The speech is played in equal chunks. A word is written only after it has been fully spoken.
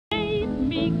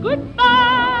me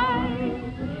goodbye.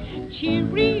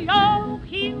 Cheerio,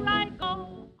 here I go.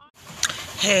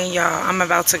 Hey y'all, I'm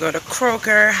about to go to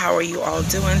Kroger. How are you all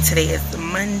doing? Today is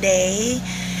Monday,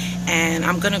 and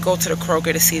I'm gonna go to the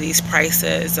Kroger to see these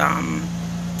prices.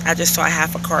 I just saw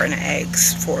half a carton of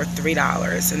eggs for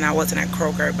 $3, and that wasn't at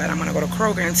Kroger, but I'm gonna go to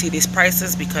Kroger and see these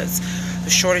prices because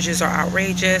the shortages are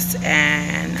outrageous,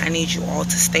 and I need you all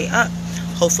to stay up.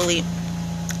 Hopefully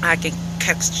I can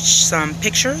catch some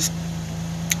pictures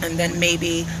and then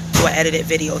maybe do an edited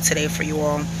video today for you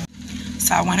all.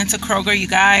 So I went into Kroger, you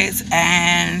guys,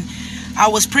 and I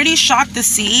was pretty shocked to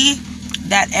see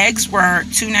that eggs were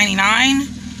 $2.99.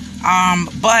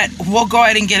 But we'll go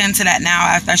ahead and get into that now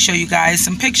after I show you guys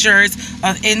some pictures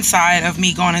of inside of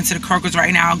me going into the Kroger's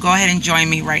right now. Go ahead and join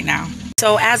me right now.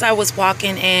 So as I was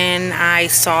walking in, I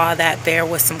saw that there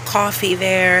was some coffee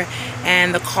there,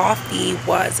 and the coffee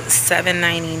was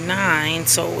 $7.99,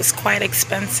 so it was quite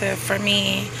expensive for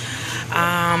me.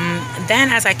 Then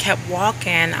as I kept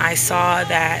walking, I saw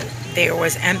that there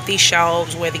was empty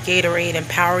shelves where the Gatorade and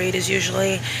Powerade is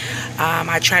usually.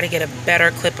 I tried to get a better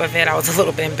clip of it. I was a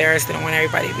little bit embarrassed. I didn't want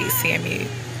everybody to be seeing me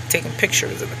taking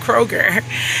pictures of the Kroger.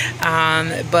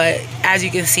 But as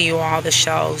you can see, all the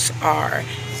shelves are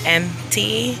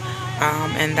empty,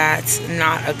 and that's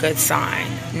not a good sign.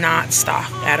 Not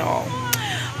stocked at all.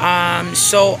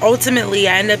 So ultimately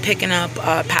I ended up picking up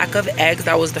a pack of eggs.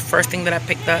 That was the first thing that I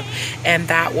picked up, and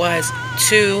that was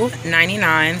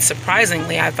 $2.99.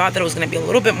 Surprisingly, I thought that it was going to be a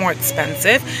little bit more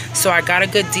expensive, so I got a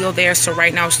good deal there. So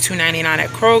right now it's $2.99 at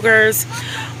Kroger's.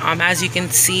 As you can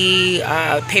see,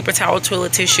 paper towel,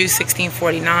 toilet tissue,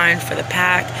 $16.49 for the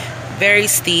pack. Very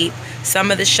steep.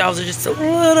 Some of the shelves are just a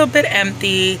little bit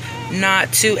empty,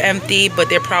 not too empty, but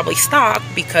they're probably stocked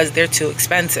because they're too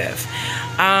expensive.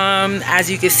 As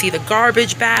you can see, the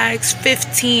garbage bags,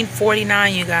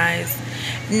 $15.49, you guys.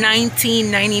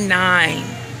 $19.99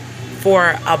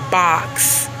 for a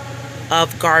box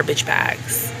of garbage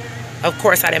bags. Of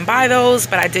course, I didn't buy those,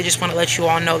 but I did just want to let you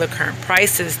all know the current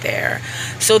prices there.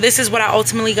 So this is what I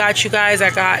ultimately got, you guys.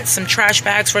 I got some trash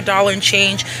bags for $1 and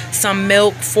change, some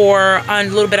milk for a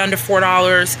little bit under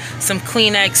 $4, some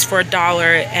Kleenex for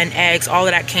 $1, and eggs. All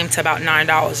of that came to about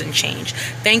 $9 and change.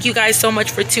 Thank you guys so much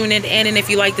for tuning in, and if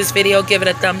you like this video, give it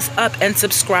a thumbs up and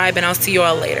subscribe, and I'll see you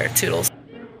all later. Toodles.